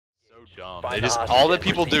jump. They just all that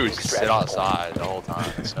people do is sit outside the whole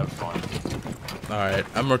time. It's no fun. Alright,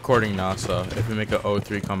 I'm recording now, so if we make a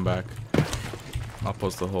 03 comeback, I'll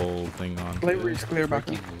post the whole thing on. Library's clear back.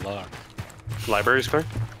 Luck. Library's clear?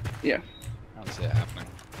 Yeah. I don't see it happening.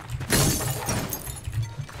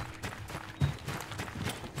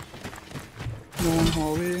 No one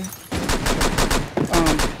hallway.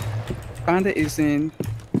 Bandit is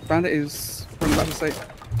from the other side.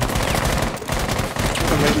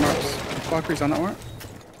 The red marks. Valkyrie's on that one.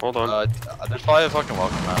 Hold on. There's probably a fucking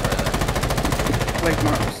welcome mat right there. Leg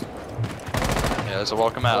marks. Yeah, there's a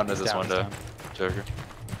welcome mat under this window. Joker.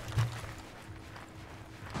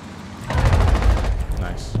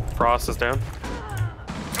 Nice. Frost is down.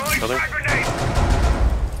 Other.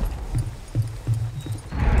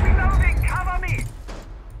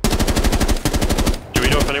 Do we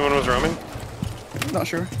know if anyone was roaming? Not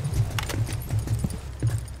sure.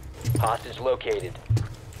 Hostage located.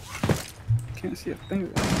 Can't see a thing.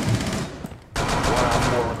 1 on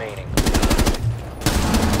 4 remaining.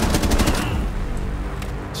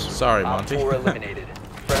 Sorry, Op Monty. 4 eliminated.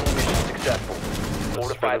 Friendly mission successful.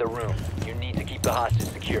 Fortify the room. You need to keep the hostage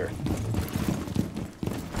secure.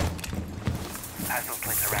 Hostile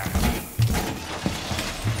plates around.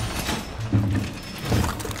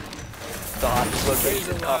 The hostage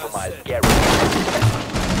location is compromised. Get ready.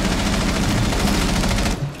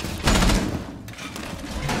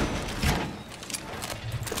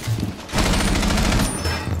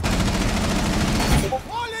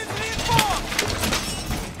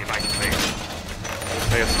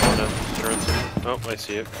 I got spawned in. Oh, I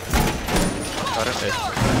see it. Got it.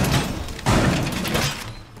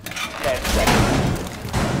 10 seconds.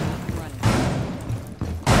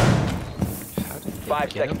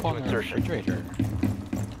 5 seconds to insertion. Refrigerator?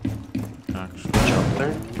 Actually. Jump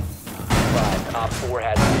there. 5. Op 4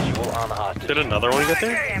 has visual on the hostage. Did another one get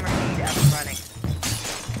there?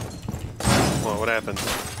 Well, what happened?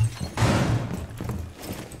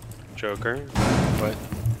 Joker. What?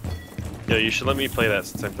 Yeah, you should let me play that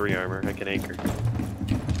since I'm 3 armor. I can anchor.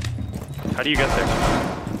 How do you get there?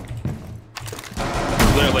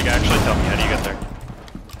 Like, actually tell me, how do you get there?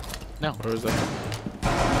 No. Where is that?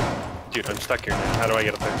 Dude, I'm stuck here now. How do I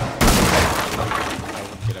get up there? I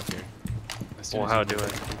won't get up here. Well, how do I?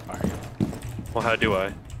 Alright. Well, how do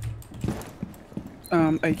I?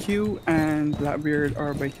 IQ and Blackbeard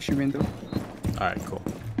are by kitchen window. Alright, cool.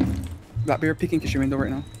 Blackbeard picking kitchen window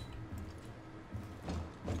right now.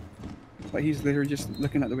 But he's literally just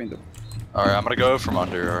looking at the window. Alright, I'm gonna go from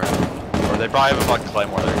under, or they probably have a fucking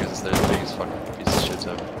claymore there because they're the biggest fucking piece of shit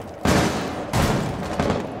ever.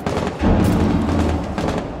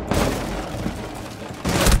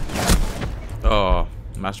 Oh,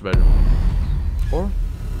 master bedroom. Or?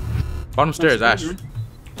 Bottom stairs, Ash.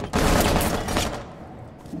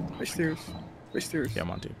 Which stairs? Which stairs? Yeah,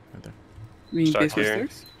 Monty, right there. You mean Stuck basement here.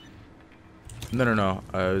 stairs? No.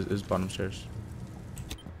 It's bottom stairs.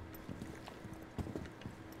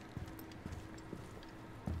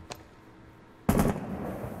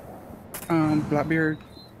 Blackbeard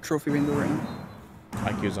trophy window right now.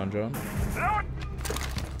 IQ's on drone.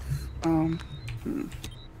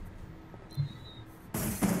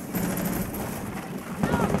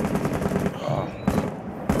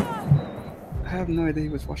 I have no idea he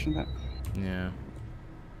was watching that. Yeah.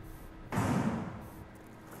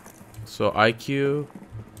 So IQ.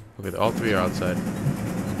 Okay, all 3 are outside.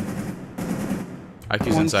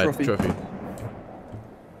 IQ's One inside. trophy.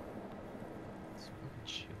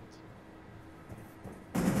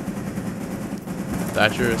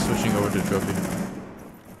 Thatcher is switching over to trophy.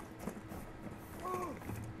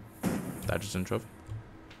 Thatcher's in trophy.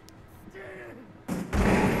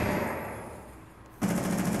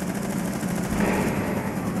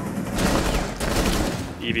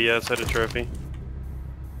 EVS had a trophy.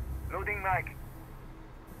 Loading mic.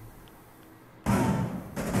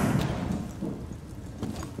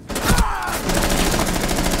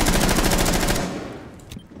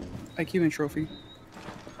 IQ and trophy.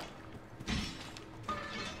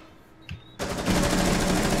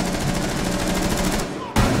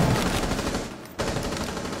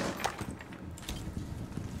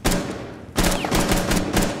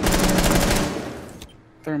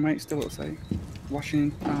 Thermite still outside,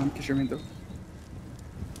 watching kitchen window.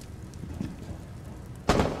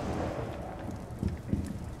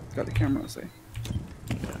 Got the camera outside.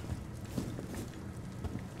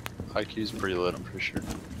 IQ's pretty lit, I'm pretty sure.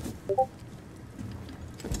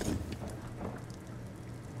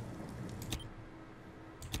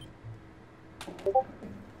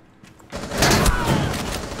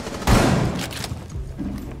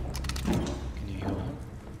 Can you heal him?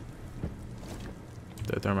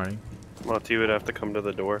 They're thermiting. Monty would have to come to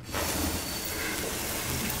the door.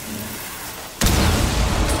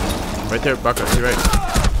 Right there, Bucko. You're right.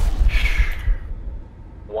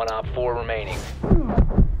 One op 4 remaining.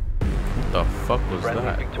 What the fuck was Friendly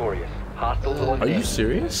that? victorious. Hostiles Are you eliminated.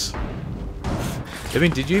 serious? I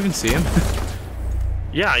mean, did you even see him?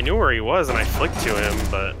 Yeah, I knew where he was and I flicked to him,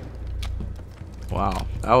 but Wow,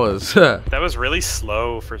 that was. that was really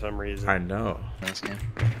slow for some reason. I know. Nice game.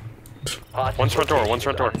 Hostage One's front door, location one's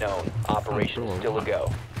front is door. Unknown. Operation door, still a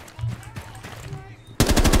go.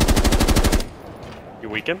 You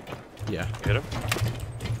weaken? Yeah. You hit him?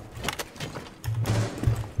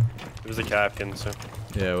 It was a Capkin, so.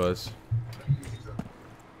 Yeah, it was.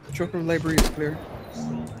 Joker library is clear.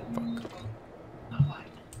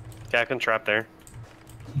 Capkin trapped there.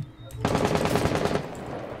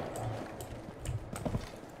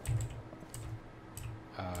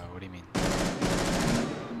 What do you mean?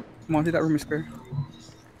 Monty, that room is clear.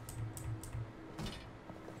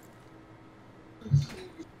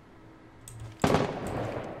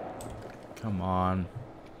 Come on.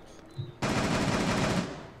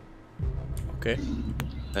 Okay.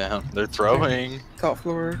 Damn, they're throwing. Top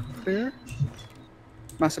floor clear.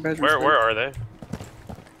 Master bedroom. Where are they?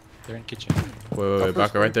 They're in kitchen. Wait,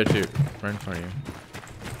 Bucko, right there too. Right in front of you.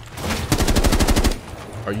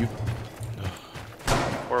 Are you?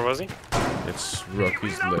 Where was he? It's Rook.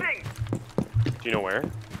 He's lit. Do you know where?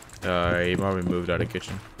 He probably moved out of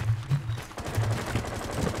kitchen.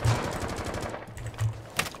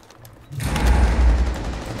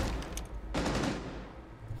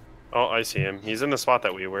 Oh, I see him. He's in the spot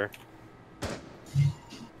that we were.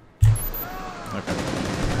 Okay.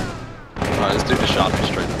 This dude just shot me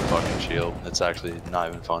straight in the fucking shield. It's actually not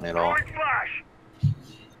even funny at all.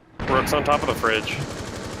 Rook's on top of the fridge.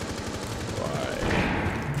 Why?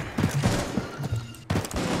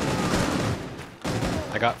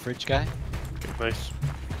 I got fridge guy. Nice.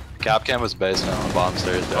 Capcam was basement on the bottom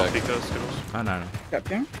stairs I'll deck. peek those skills. I know. Cap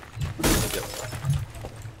cam.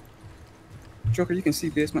 Joker, you can see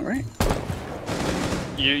basement, right?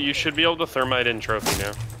 You should be able to thermite in trophy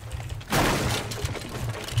now.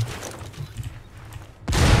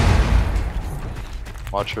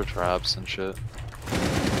 Watch for traps and shit.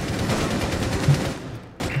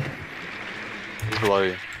 He's below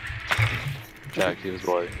you. Jack, he was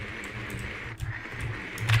below you.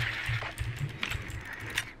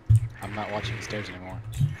 I'm not watching the stairs anymore.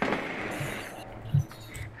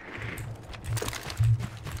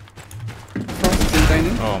 Frost is in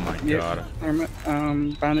dining. Oh my god.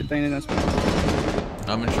 Bandit dining as well.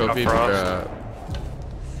 I'm in trophy. Frost.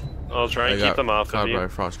 I'll try and keep them off of caught by you.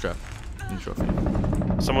 frost trap. In trophy.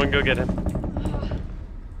 Someone go get him.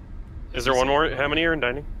 Is there one more? How many are in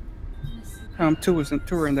dining? Two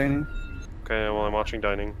are in dining. Okay, well I'm watching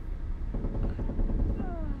dining.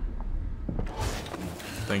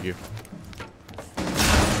 Thank you.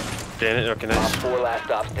 Janet, okay, Op nice. 4 last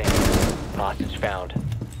stop standing. Hostage found.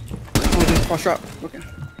 Oh, there's frost trap. Okay.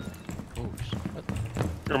 Oh,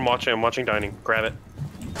 what? I'm watching dining. Grab it.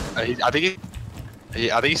 I think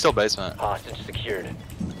he's still basement. Hostage secured.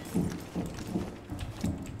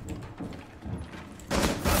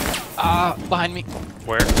 Ah, behind me.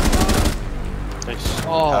 Where? Nice.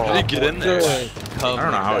 Oh, How did he get in there? I don't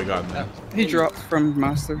know how he got in there. He dropped from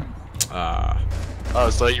master. Oh,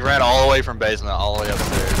 so you ran all the way from basement all the way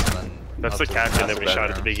upstairs and then That's up the to captain that we master shot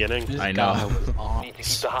at the bedroom. beginning. I know. Need to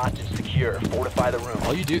keep the hostage secure. Fortify the room.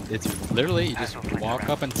 All you do, it's literally you just walk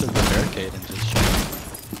up into the barricade and just shoot.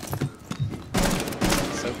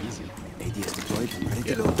 It's so easy.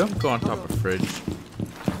 Yeah, don't go on top of fridge.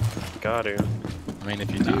 Got to. I mean, if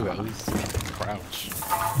you do, at least crouch.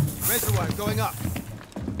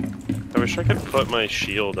 I wish I could put my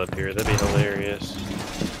shield up here. That'd be hilarious.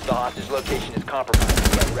 The hostage location is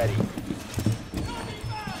compromised. Get ready.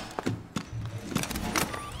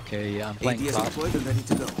 Okay, yeah, I'm playing top. So,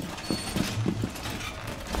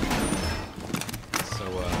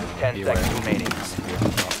 10 be aware. seconds remaining. Be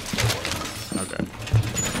on top. Okay.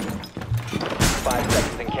 5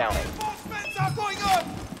 seconds and counting.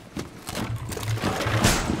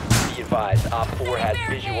 Be advised, Op 4 has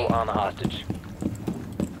visual on the hostage.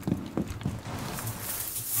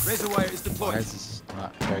 Why is this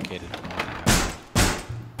not barricaded?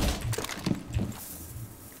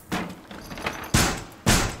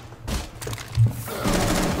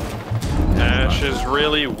 Ash is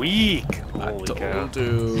really weak. Holy cow.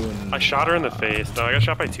 you. I shot her in the face. No, I got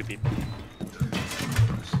shot by 2 people.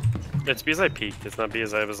 It's because I peeked. It's not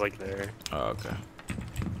because I was like there. Oh, okay.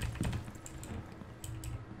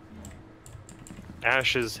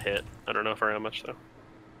 Ash is hit. I don't know for how much though.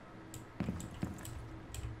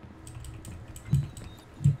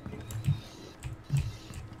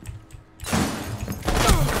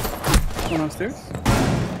 One upstairs.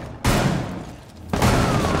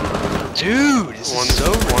 Dude, this One- is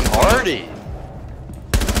so one- retarded.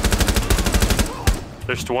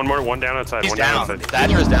 There's one more. One down outside. He's one down down. outside.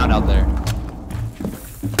 Thatcher is down out there. You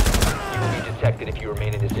will be detected if you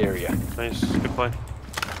remain in this area. Nice. Good play.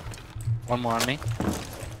 One more on me.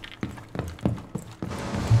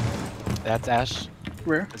 That's Ash.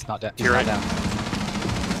 Where? It's not down. He's You're not right. down.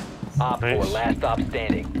 Op 4, Nice. last stop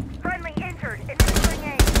standing. Friendly injured. Administering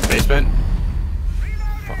aid. Basement.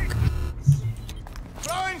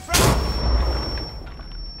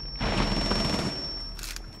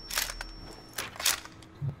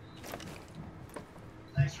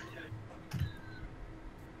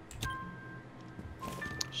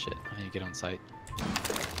 Shit, I need to get on site.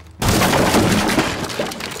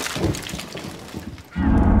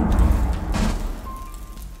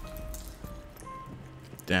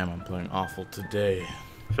 Damn, I'm playing awful today.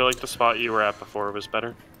 I feel like the spot you were at before was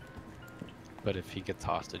better. But if he gets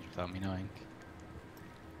hostage without me knowing,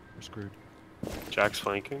 we're screwed. Jack's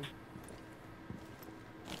flanking.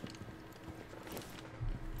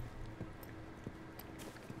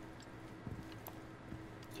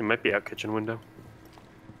 He might be out kitchen window.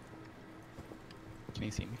 Can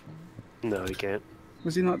he see me from? No, he can't.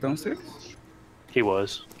 Was he not downstairs? He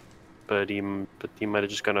was, but he might have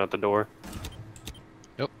just gone out the door.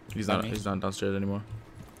 He's Not not. me. He's not downstairs anymore.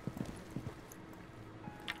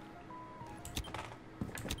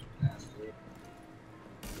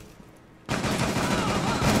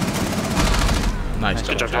 Nice.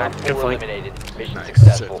 Good job, Op Jack. Good 4 flank. eliminated. Mission They're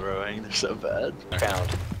successful. throwing. They're so bad.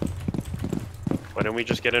 Found. Why don't we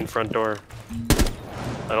just get in front door?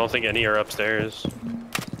 I don't think any are upstairs,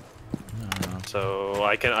 No. so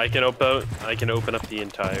I can open up the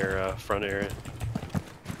entire front area.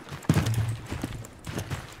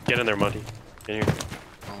 Get in there, Monty. In here.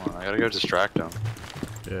 Hold on, I gotta go distract them.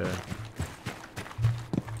 Yeah.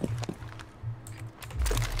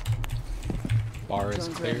 Bar is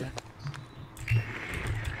clear.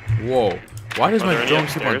 Whoa. Why does Are my there any drone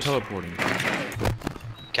keep on upstairs? teleporting?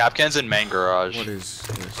 Capcan's in main garage. What is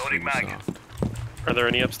this? Ubisoft? Are there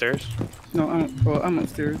any upstairs? No, I'm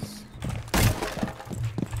upstairs.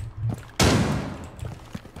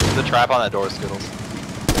 The trap on that door, Skittles.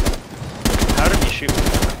 How did he shoot me?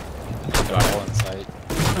 Got all in sight.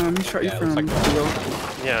 He shot you Yeah, it from looks like below.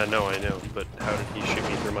 Yeah, no, I know, but how did he shoot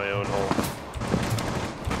me through my own hole?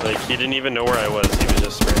 Like, he didn't even know where I was, he was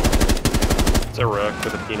just spraying. It's a rook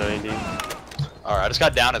with a P90. Alright, I just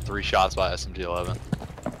got down at 3 shots by SMG-11.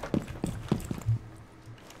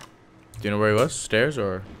 Do you know where he was? Stairs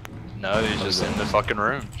or? No, he's just in the fucking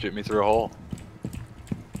room. Shoot me through a hole.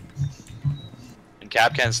 And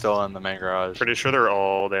Capcan's still in the main garage. Pretty sure they're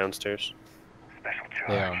all downstairs.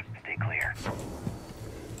 They are.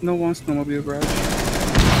 No one snowmobile garage.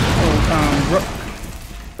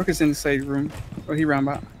 Oh, Rook is in the side room. Oh, he ran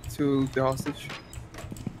back to the hostage.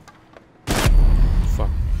 Fuck.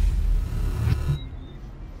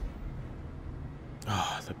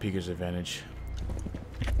 Ah, the peeker's advantage.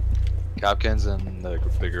 Capcan's in the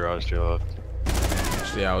big garage to your left.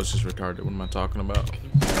 Actually, I was just retarded. What am I talking about?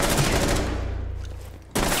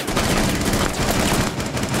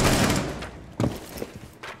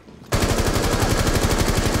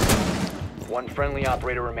 One friendly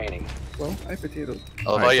operator remaining. Well, I potato. I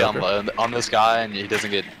love how you unload on this guy and he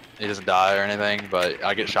doesn't die or anything, but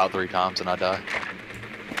I get shot 3 times and I die.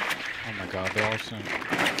 Oh my god, they're all soon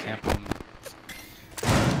camping.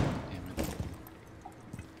 Damn it.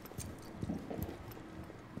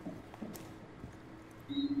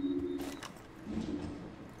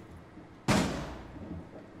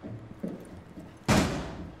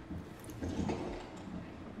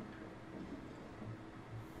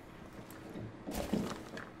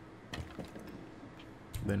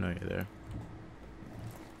 They know you're there.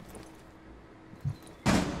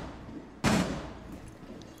 I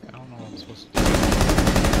don't know what I'm supposed to do.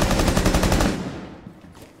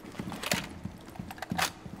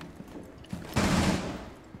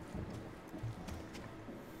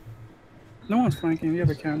 No one's flanking. We have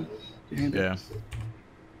a cam behind it. Yeah.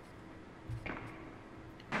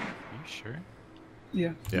 Are you sure?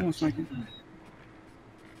 Yeah, Yeah. no one's flanking.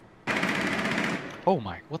 Oh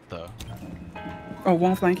my, what the? Oh,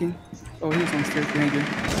 one flanking. Oh, he's on stairs behind you.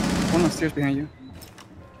 One on stairs behind you.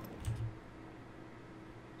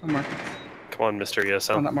 On mark. Come on, Mr. On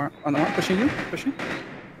ESL. that mark. On that mark. Pushing you. Pushing.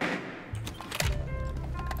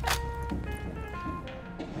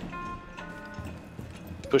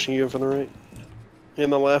 Pushing you from the right.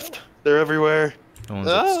 And the left. They're everywhere. No one's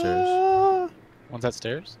upstairs. Ah! One's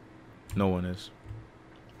upstairs? No one is.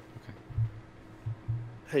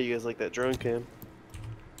 Hey, you guys like that drone cam?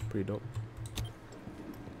 Pretty dope.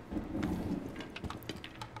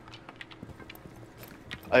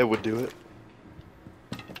 I would do it.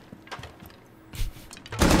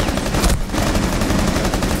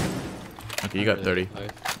 Okay, you got 30.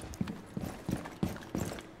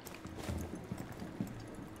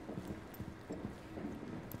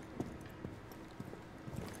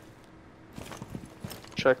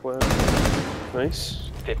 Check left. Nice.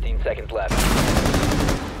 15 seconds left.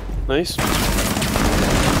 Nice.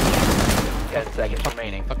 10 seconds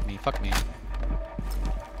remaining. Fuck me, fuck me.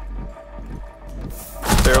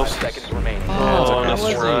 Barrels. 5 seconds remaining. Oh, nice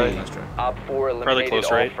was try. he? Nice try. Op 4 Probably eliminated close,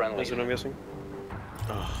 all right? friendlies. That's what I'm guessing.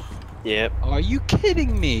 Yep. Oh, are you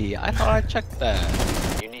kidding me? I thought I checked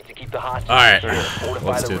that. You need to keep the hostages. Alright, Fortify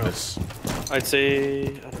let's the do room. this. I'd say. I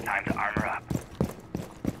don't know. Time to armor up.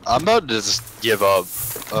 I'm about to just give up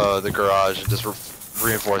the garage and just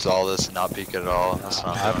reinforce all this and not peek it at all. That's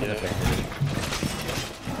not I've fun. never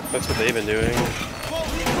That's what they've been doing.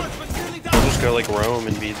 We'll just go like roam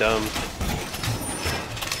and be dumb.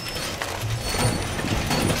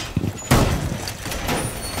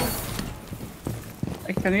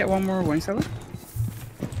 Hey, can I get one more wine cellar?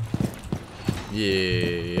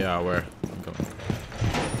 Yeah, where? I'm coming.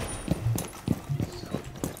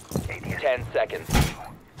 10 seconds.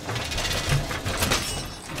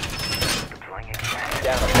 Deploying extend.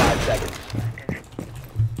 Down to 5 seconds.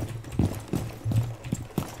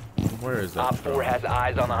 Where is that? Op 4 from? has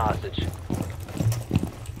eyes on the hostage.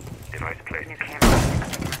 Device placed. New camera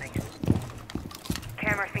up and running.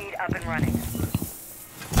 Camera feed up and running.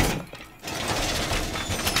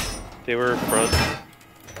 They were front.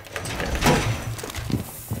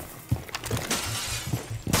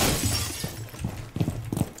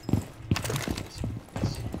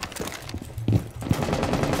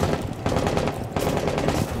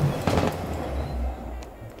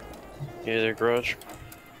 Yeah, they're garage.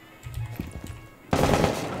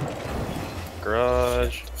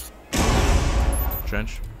 Garage.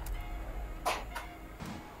 Trench.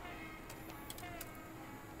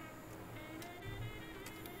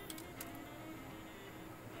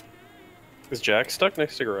 Is Jack stuck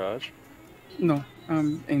next to garage? No,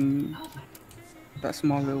 in that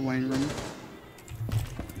small little wine room.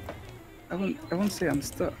 I won't say I'm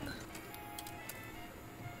stuck.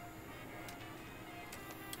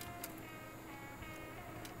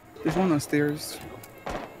 There's one on stairs.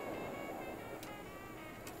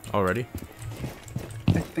 Already?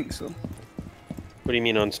 I think so. What do you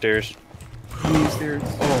mean on stairs? Main stairs.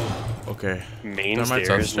 Okay. Main Thermite's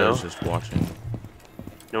stairs, no? upstairs just watching.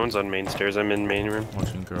 No one's on main stairs. I'm in main room.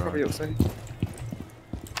 Watching Probably garage. outside.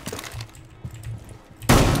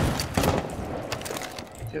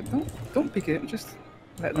 Yeah, don't pick it. Just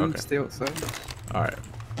let them Okay. stay outside. Alright.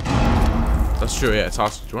 That's true, yeah, it's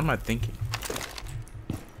hostage. What am I thinking?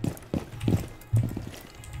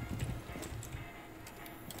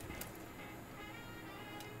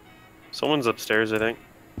 Someone's upstairs, I think.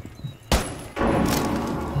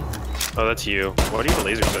 Oh, that's you. Why do you have a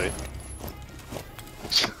laser sight?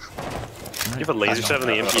 You have a laser sight on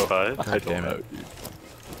the MP5? God damn it.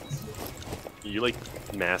 You like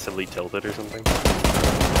massively tilted or something?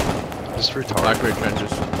 Just retarded. Blackberry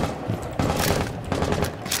trenches.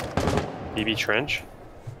 BB trench?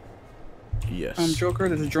 Yes. Joker,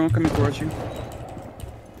 there's a drone coming towards you.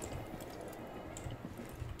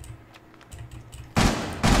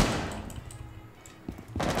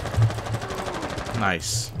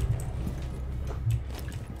 Nice.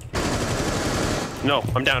 No,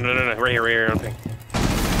 I'm down. No, right here. Okay.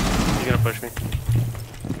 He's gonna push me.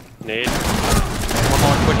 Nade. One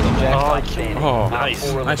more quick little Jack. Oh, I Outstanding. can't. Oh, Op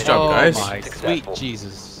nice. 4 Nice eliminated. job, guys. Oh my Successful. sweet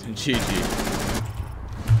Jesus. GG.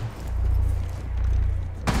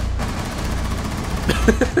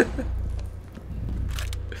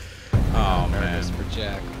 Oh man. This for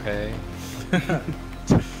Jack, okay?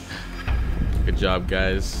 Good job,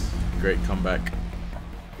 guys. Great comeback.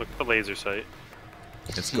 Look at the laser sight.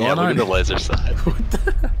 It's Yeah, going look on. at the laser side.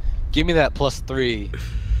 Give me that +3.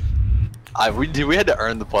 We had to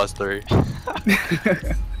earn the +3.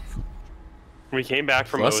 We came back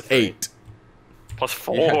from Plus 03. 8.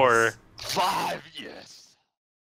 +4. Yes. 5, yes.